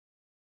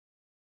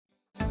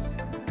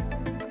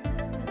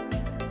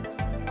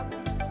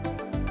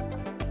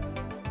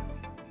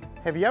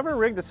Have you ever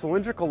rigged a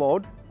cylindrical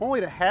load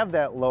only to have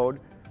that load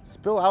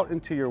spill out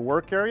into your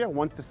work area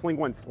once the sling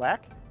went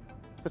slack?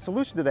 The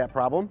solution to that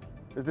problem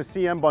is the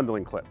CM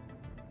bundling clip.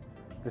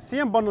 The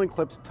CM bundling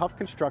clip's tough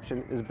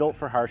construction is built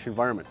for harsh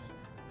environments.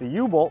 The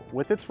U-bolt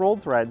with its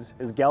rolled threads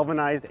is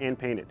galvanized and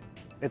painted.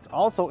 It's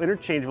also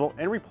interchangeable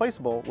and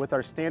replaceable with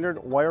our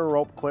standard wire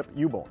rope clip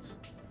U-bolts.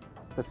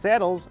 The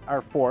saddles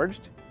are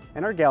forged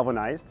and are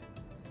galvanized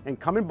and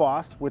come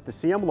embossed with the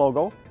CM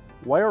logo,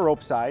 wire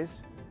rope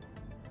size,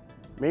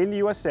 made in the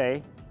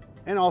USA,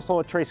 and also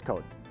a trace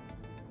code.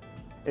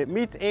 It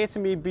meets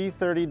ASME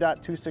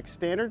B30.26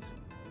 standards.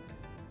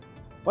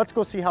 Let's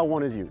go see how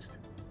one is used.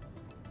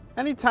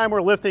 Anytime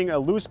we're lifting a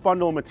loose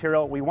bundle of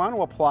material, we want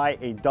to apply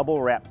a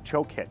double wrap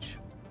choke hitch.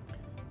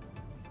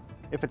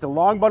 If it's a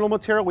long bundle of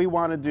material, we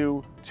want to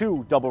do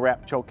 2 double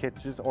wrap choke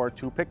hitches or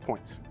 2 pick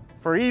points.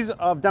 For ease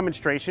of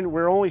demonstration,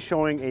 we're only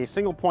showing a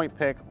single point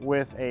pick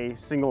with a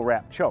single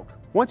wrap choke.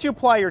 Once you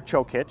apply your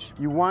choke hitch,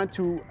 you want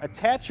to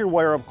attach your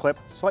wire rope clip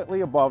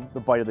slightly above the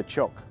bite of the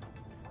choke.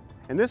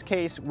 In this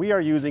case, we are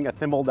using a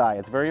thimble die.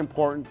 It's very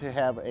important to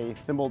have a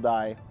thimble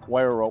die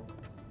wire rope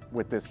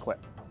with this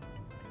clip.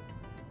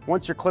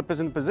 Once your clip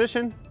is in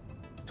position,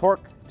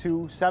 torque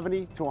to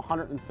 70 to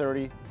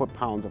 130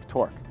 foot-pounds of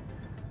torque.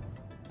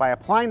 By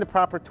applying the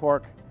proper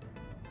torque,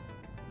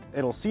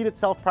 it'll seat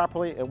itself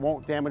properly, it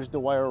won't damage the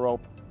wire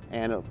rope,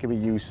 and it can be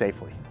used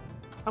safely.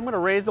 I'm going to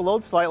raise the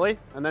load slightly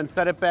and then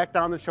set it back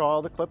down to show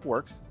how the clip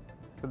works.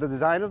 So the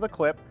design of the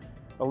clip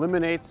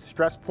eliminates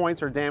stress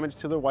points or damage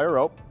to the wire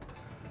rope.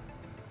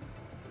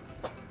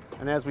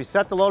 And as we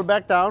set the load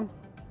back down,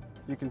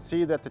 you can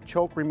see that the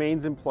choke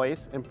remains in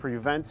place and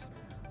prevents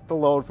the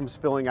load from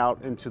spilling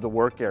out into the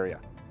work area.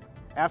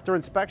 After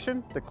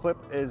inspection, the clip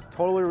is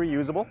totally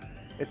reusable.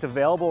 It's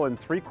available in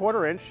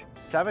 3/4 inch,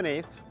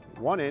 7/8,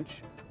 1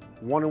 inch,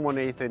 1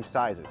 1/8 inch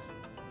sizes.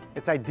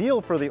 It's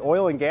ideal for the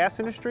oil and gas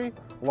industry,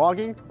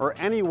 logging, or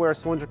anywhere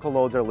cylindrical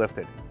loads are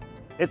lifted.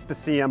 It's the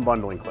CM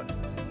bundling clip.